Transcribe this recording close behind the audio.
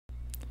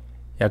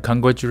Yeah,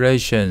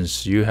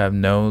 congratulations. You have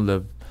known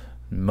the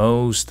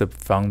most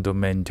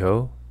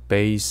fundamental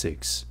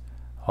basics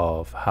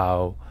of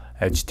how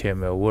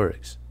HTML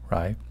works,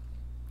 right?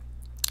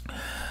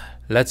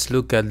 Let's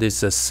look at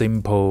this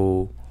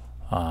simple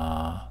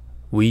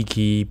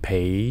wiki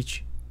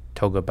page.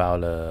 Talk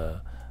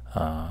about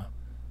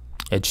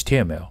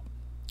HTML.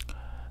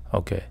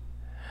 Okay.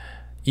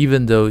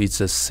 Even though it's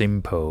a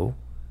simple,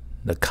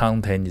 the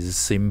content is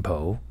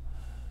simple.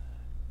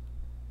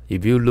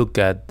 If you look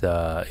at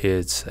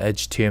its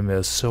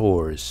HTML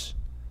source,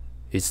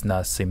 it's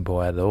not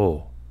simple at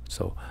all.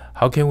 So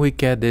how can we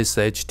get this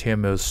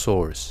HTML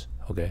source?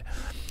 Okay,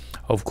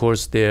 of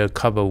course there are a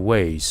couple of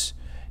ways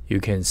you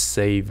can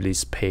save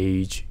this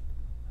page.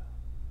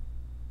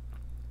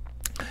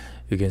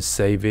 You can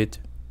save it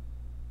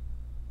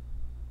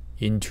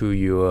into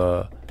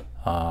your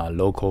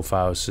local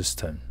file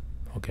system.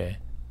 Okay,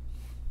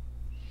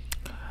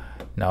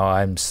 now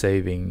I'm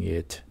saving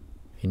it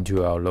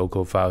into our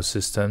local file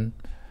system.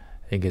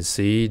 You can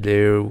see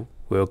there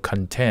will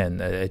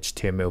contain an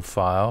HTML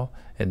file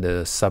in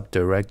the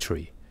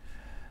subdirectory.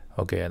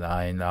 Okay, and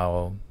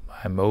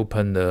I'm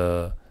open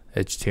the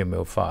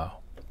HTML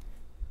file.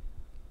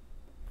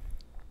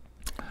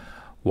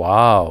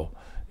 Wow,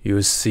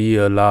 you see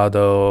a lot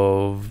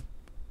of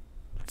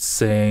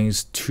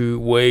things,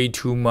 way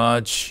too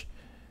much.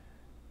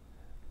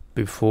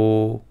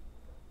 Before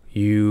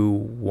you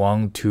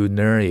want to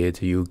learn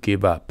it, you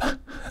give up.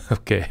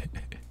 Okay.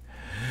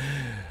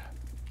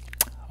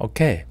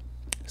 Okay,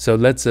 so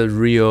that's a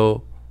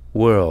real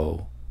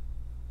world.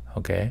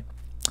 Okay,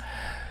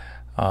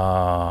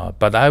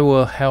 but I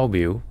will help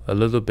you a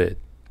little bit.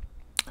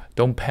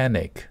 Don't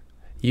panic.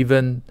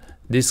 Even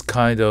this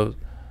kind of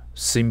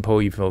simple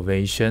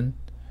information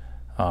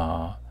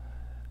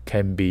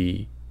can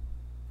be,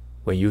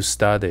 when you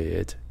study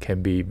it,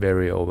 can be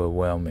very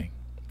overwhelming.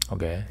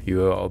 Okay, you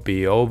will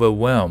be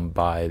overwhelmed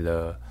by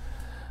the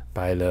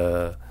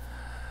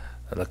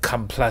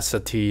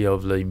complexity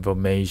of the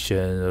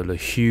information, or the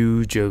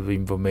huge of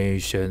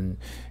information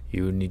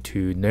you need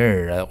to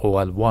learn all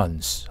at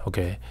once.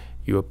 Okay,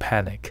 you will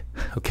panic.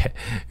 Okay,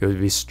 you will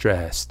be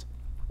stressed.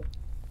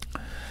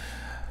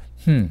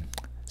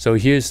 So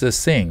here's the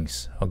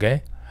things.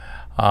 Okay,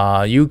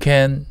 you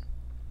can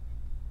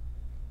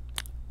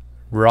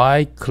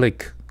right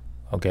click.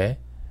 Okay,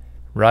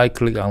 right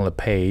click on the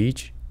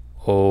page,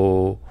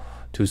 or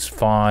to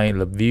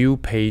find the view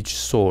page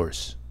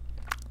source.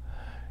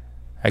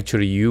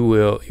 Actually,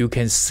 you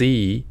can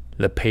see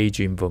the page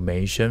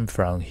information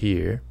from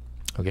here.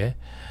 Okay,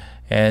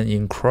 and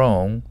in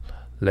Chrome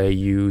they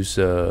use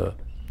a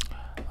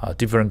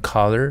different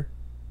color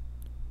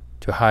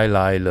to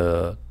highlight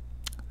the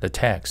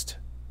text.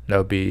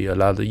 That'll be a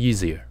lot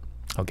easier.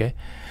 Okay,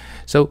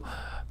 so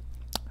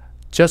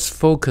just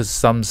focus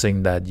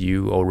something that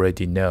you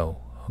already know.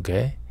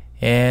 Okay,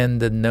 and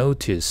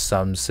notice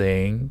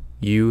something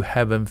you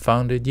haven't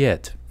found it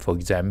yet. For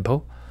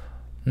example,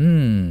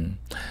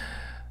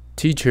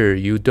 teacher,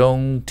 you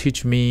don't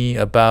teach me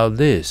about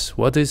this.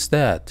 What is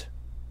that?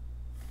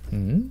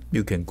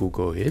 You can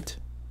Google it.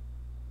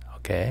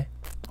 Okay,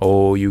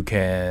 or you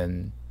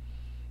can,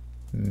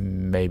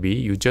 maybe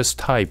you just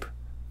type.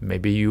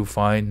 Maybe you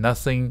find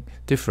nothing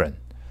different.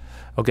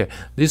 Okay,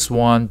 this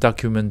one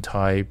document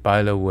type,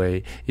 by the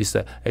way, is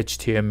the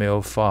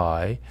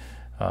HTML5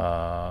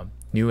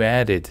 new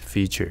added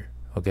feature.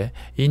 Okay,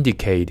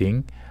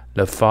 indicating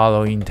the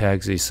following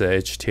text is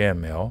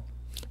HTML.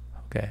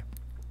 Okay,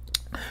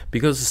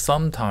 because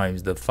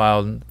sometimes the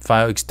file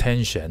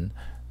extension,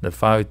 the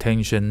file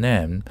extension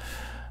name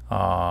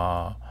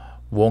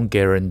won't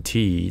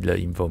guarantee the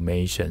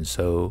information.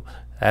 So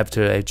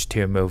after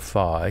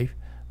HTML5,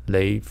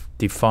 they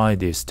define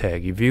this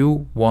tag. If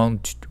you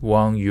want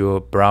your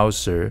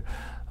browser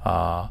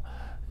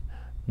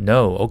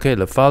know, okay,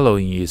 the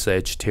following is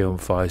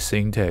HTML5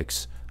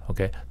 syntax.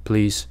 Okay,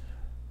 please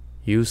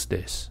use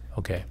this.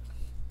 Okay,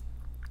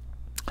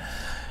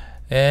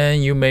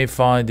 and you may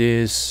find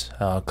this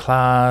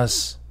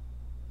class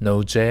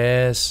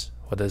Node.js.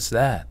 What is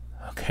that?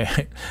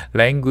 Okay,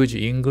 language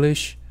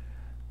English.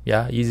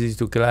 Yeah, easy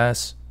to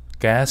guess,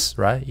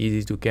 right?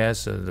 Easy to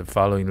guess. The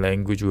following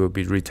language will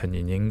be written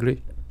in English.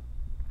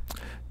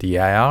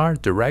 dir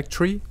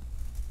directory.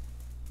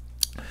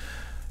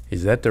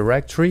 Is that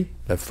directory?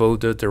 The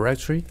folder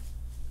directory?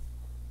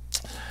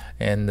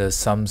 And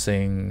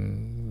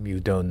something you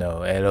don't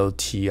know,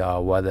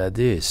 LTR, what that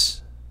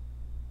is.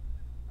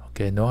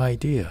 Okay, no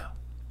idea.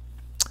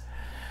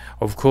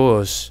 Of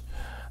course,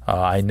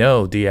 I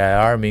know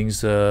dir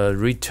means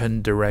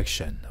return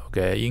direction.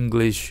 Okay,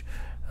 English,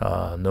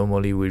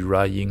 normally we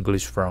write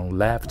English from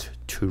left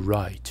to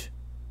right.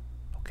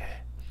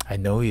 Okay, I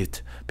know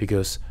it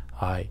because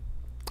I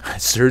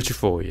search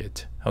for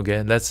it.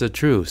 Okay, that's the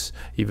truth.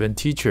 Even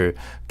teacher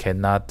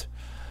can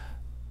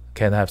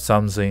have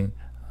something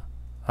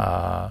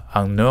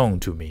unknown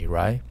to me,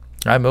 right?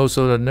 I'm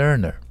also the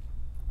learner.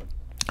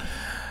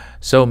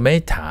 So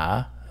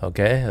meta,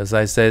 okay, as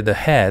I said, the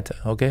head,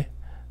 okay,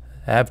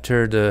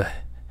 after the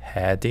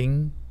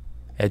heading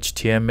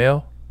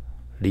HTML,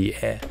 the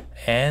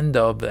end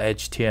of the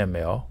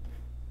HTML,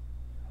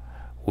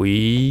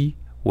 we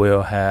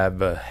will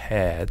have a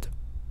head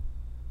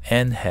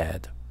and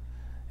head,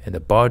 and the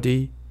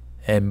body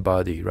and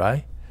body,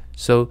 right?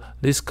 So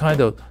this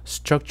kind of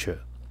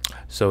structure.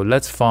 So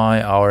let's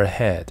find our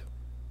head.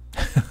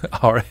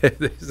 Our head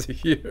is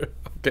here.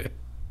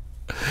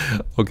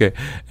 Okay,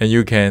 and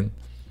you can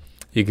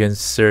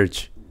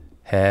search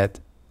head.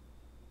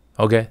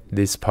 Okay,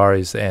 this part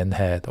is end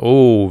head.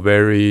 Oh,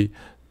 very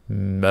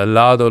a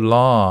lot of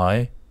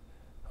line.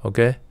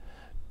 Okay,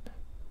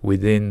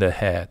 within the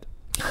head.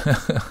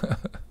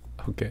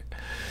 Okay,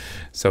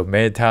 so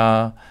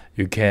meta,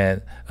 you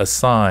can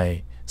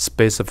assign,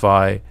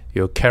 specify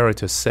your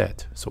character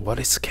set. So what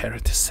is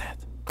character set?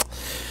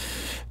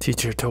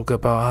 Teacher talk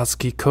about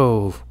ASCII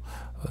code.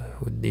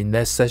 In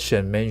that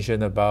session,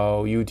 mentioned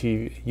about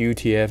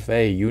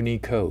UTF-8,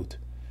 Unicode.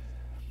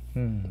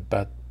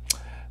 But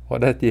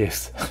what that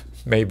is,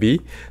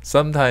 maybe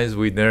sometimes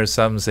we learn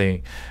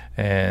something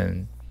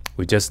and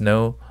we just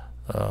know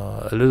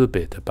a little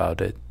bit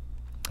about it.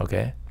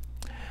 Okay,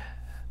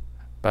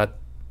 but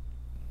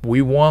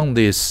we want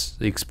this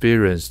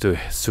experience to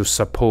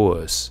support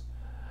us.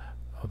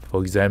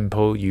 For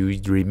example,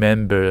 you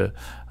remember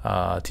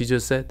teacher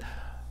said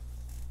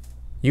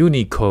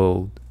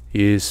Unicode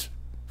is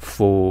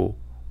for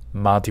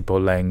multiple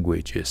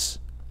languages.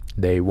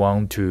 They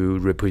want to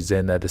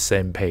represent at the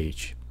same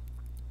page.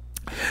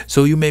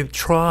 So you may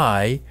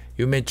try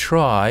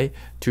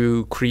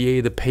to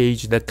create a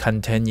page that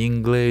contains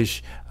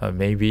English,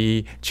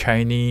 maybe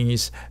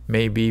Chinese,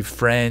 maybe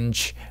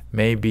French,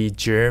 maybe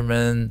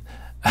German.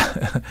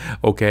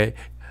 Okay,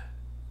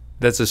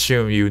 let's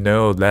assume you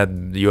know that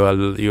you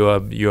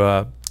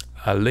are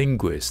a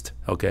linguist.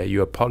 Okay,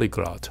 you are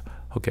polyglot.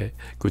 Okay,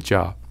 good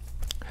job.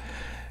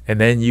 And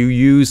then you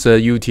use a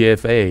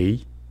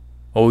UTF-8,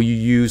 or you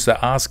use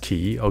the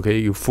ASCII. Okay,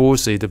 you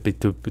force it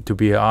to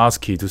be an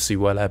ASCII to see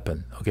what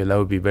happens. Okay, that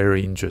would be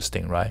very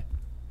interesting, right?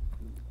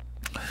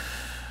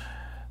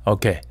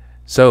 Okay,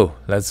 so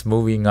let's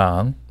moving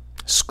on.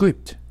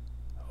 Script.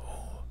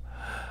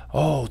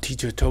 Oh,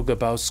 teacher talk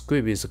about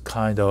script is a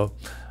kind of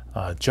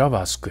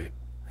JavaScript.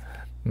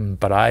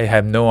 But I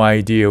have no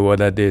idea what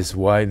that is.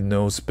 Why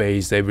no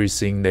space?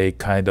 Everything they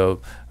kind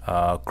of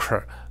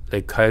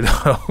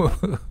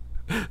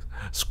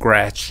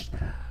scratch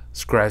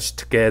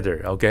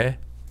together. Okay,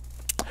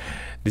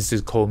 this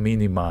is called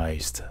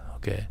minimized.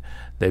 Okay,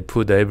 they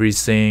put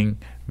everything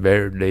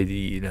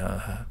they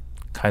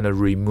kind of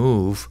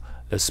remove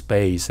the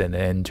space and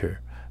enter.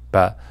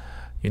 But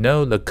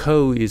the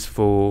code is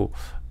for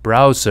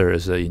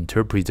browsers,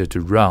 interpreter to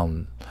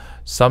run.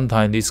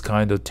 Sometimes this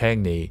kind of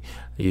technique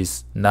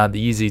is not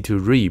easy to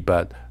read,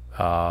 but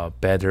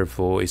better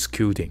for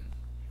executing.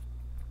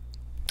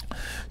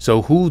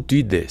 So who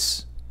did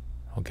this?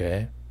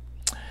 Okay,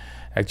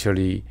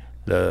 actually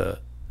the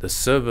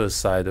server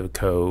side of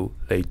code,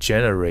 they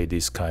generate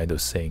these kind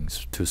of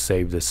things to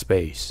save the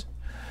space.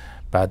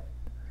 But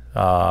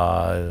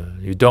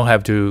you don't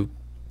have to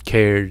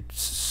care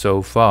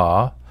so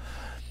far.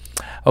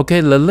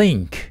 Okay, the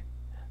link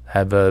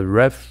have a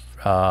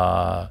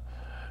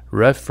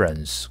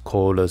reference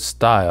called a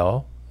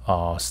style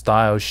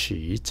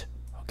sheet.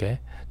 Okay,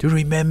 do you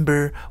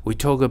remember we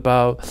talked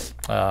about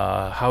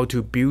how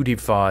to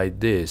beautify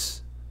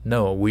this?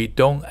 No, we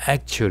don't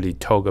actually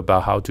talk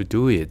about how to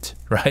do it,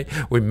 right?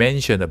 We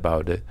mentioned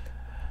about it.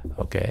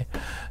 Okay,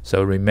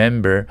 so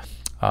remember,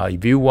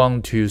 if you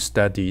want to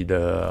study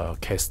the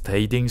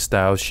cascading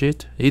style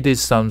sheet, it is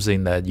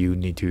something that you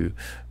need to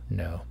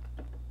know.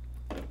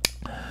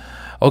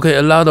 Okay,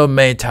 a lot of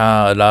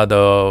meta, a lot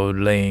of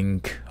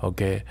link.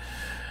 Okay,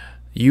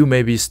 you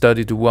may be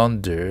starting to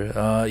wonder,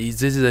 is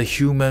this a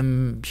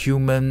human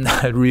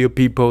real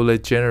people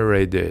that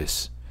generate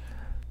this?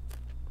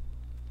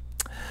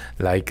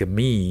 Like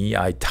me,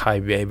 I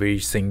type every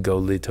single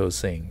little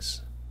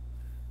things.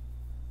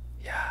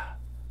 Yeah,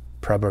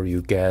 probably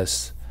you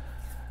guess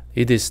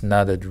it is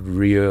not a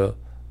real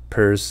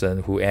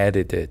person who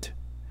edited it.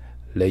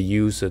 They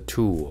use a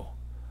tool.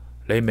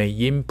 They may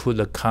input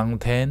the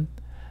content,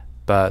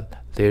 but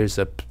there's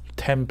a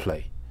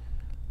template.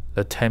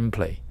 The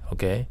template,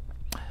 okay?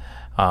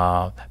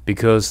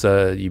 Because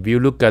if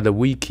you look at the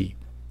wiki,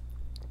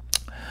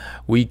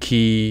 if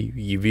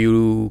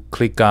you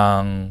click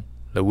on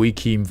the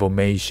wiki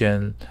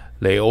information,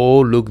 they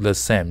all look the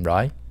same,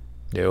 right?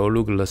 They all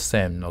look the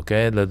same,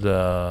 okay?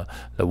 The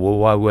World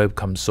Wide Web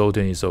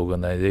Consultant is an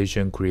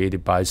organization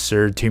created by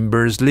Sir Tim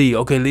Berners-Lee.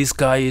 Okay, this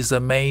guy is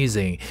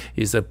amazing.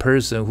 He's a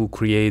person who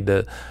created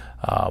the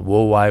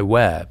World Wide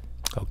Web,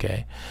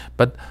 okay?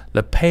 But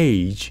the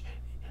page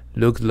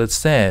look the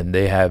same.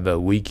 They have a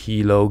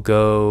wiki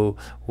logo,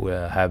 we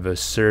have a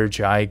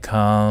search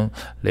icon,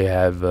 they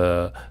have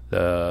the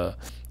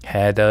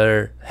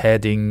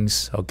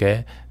headings,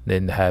 okay?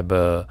 Then have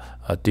a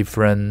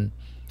different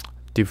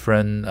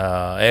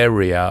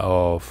area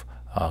of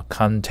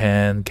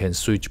content, can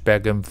switch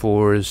back and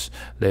forth.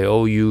 They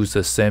all use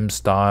the same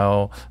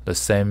style, the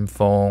same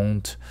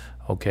font,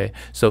 Okay,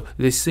 so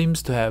they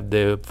seems to have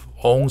their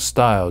own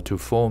style to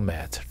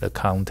format the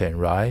content,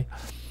 right?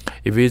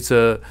 If it's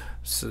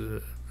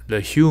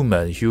the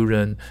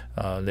human,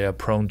 they are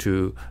prone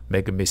to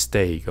make a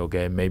mistake.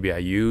 Okay, maybe I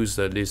use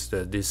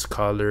this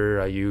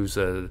color, I use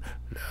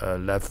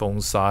that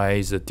font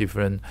size, a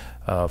different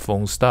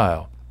font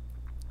style.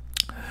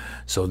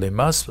 So there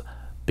must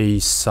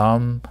be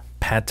some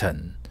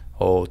pattern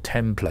or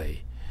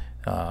template,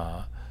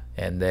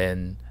 and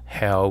then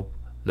help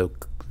the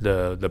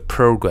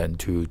program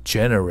to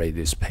generate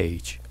this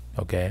page.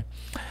 Okay,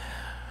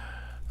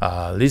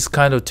 this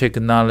kind of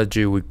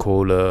technology we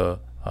call a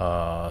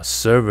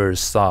server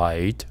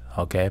side.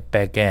 Okay,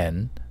 back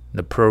end.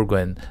 The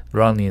program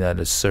running at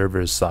the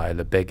server side,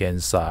 the back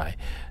end side,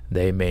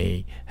 they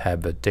may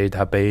have a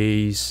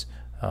database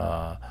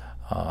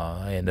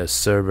and a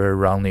server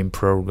running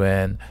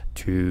program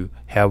to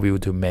help you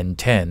to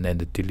maintain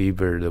and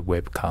deliver the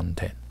web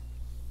content.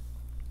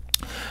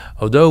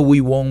 Although we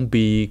won't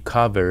be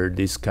cover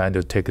this kind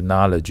of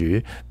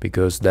technology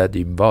because that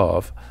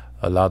involve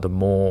a lot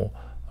more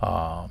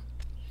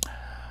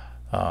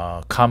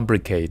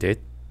complicated,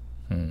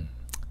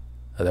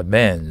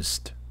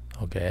 advanced,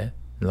 okay,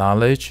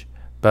 knowledge,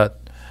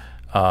 but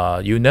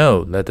you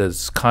know that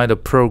this kind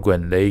of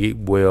program they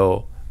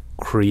will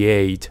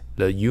create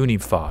the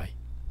uniform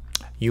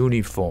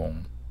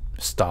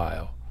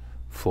style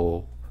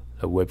for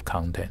the web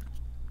content.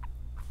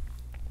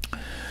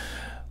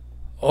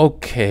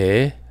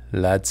 Okay,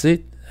 that's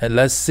it. And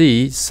let's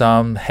see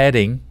some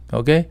heading.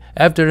 Okay,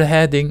 after the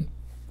heading,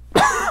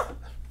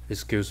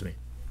 excuse me,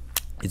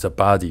 it's a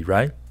body,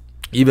 right?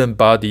 Even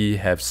body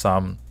have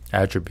some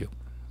attribute.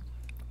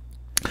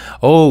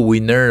 Oh,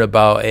 we learned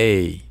about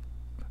A,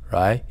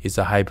 right? It's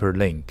a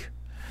hyperlink.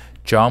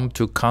 Jump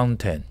to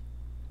content.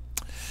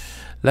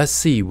 Let's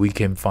see we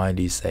can find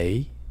this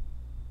A.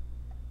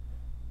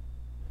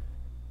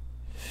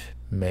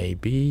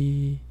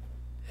 Maybe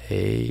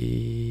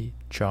A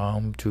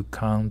jump to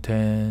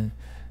content.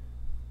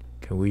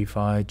 Can we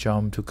find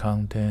jump to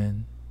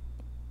content?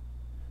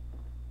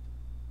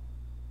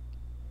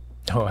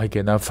 Oh, I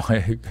cannot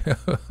find it.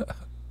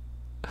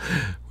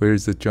 Where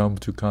is the jump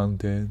to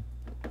content?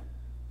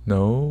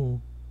 No.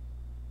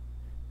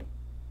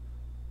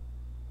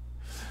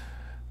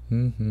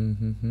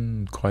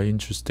 Quite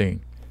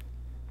interesting.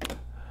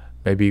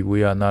 Maybe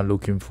we are not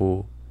looking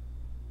for.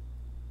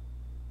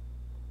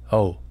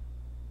 Oh.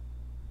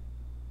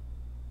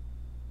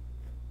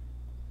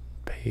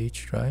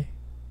 Page, right?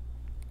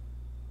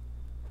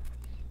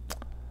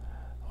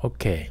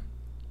 Okay.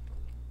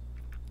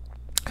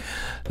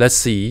 Let's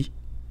see.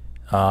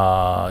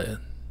 At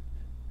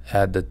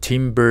the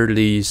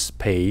Timberlee's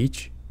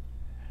page,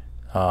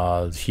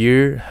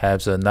 here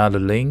has another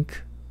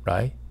link,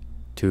 right?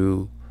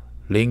 To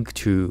link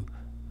to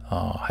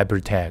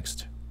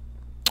hypertext.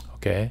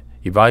 Okay.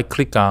 If I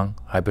click on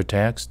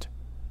hypertext,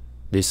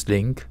 this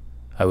link,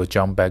 I will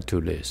jump back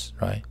to this,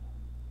 right?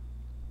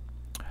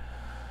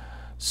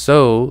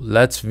 So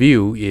let's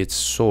view its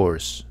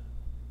source.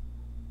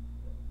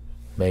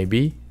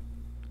 Maybe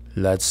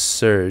let's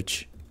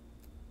search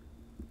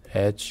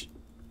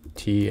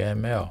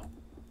HTML.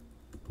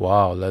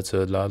 Wow, that's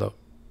a lot of.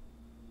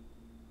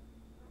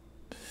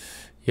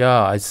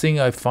 Yeah, I think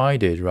I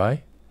find it,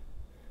 right?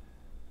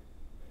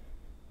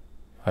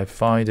 I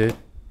find it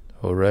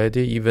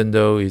already, even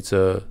though it's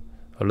a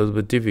little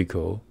bit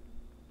difficult.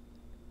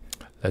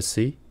 Let's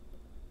see.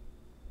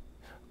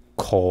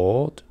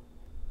 Called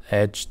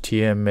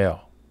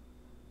HTML.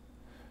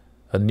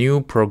 A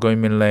new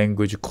programming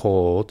language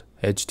called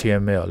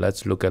HTML.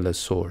 Let's look at the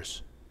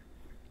source.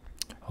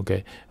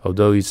 Okay,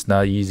 although it's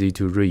not easy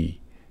to read.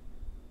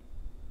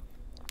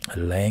 A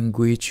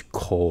language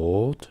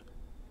called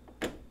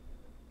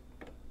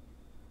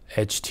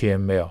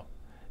HTML.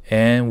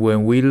 And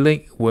when we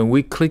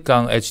click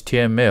on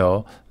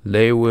HTML,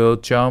 they will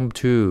jump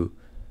to,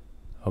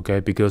 okay,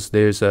 because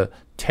there's a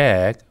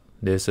tag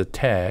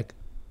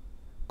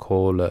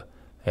called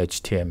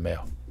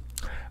HTML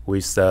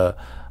with the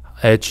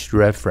H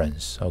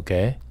reference.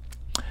 Okay.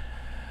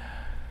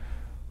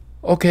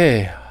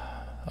 Okay.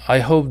 I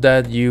hope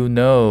that you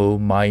know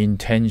my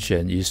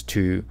intention is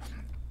to,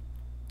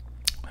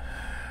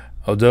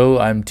 although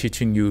I'm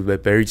teaching you the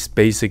very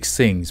basic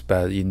things,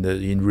 but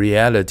in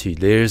reality,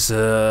 there's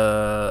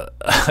a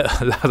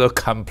lot of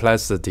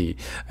complexity.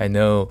 I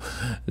know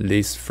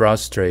this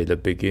frustrates the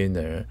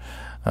beginner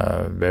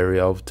very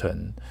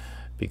often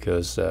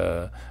because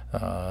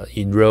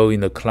enroll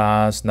in the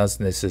class not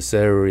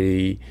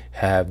necessarily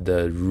have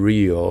the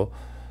real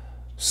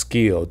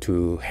skill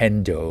to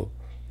handle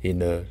in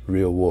the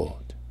real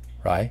world,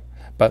 right?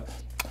 But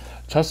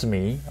trust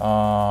me,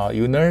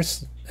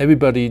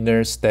 everybody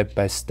learns step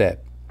by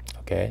step.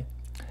 Okay,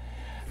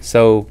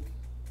 so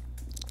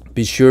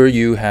be sure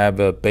you have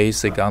a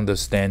basic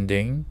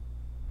understanding,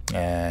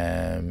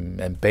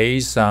 and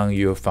based on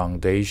your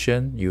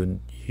foundation, you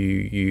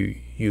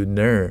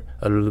learn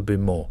a little bit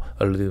more.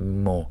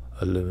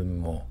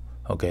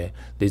 Okay,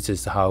 this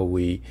is how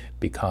we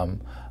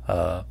become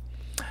a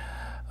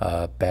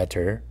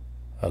better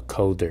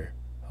coder.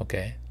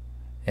 Okay,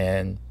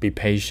 and be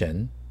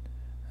patient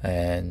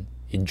and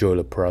enjoy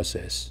the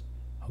process.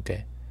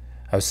 Okay,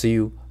 I'll see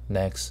you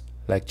next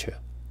lecture.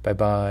 Bye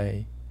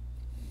bye.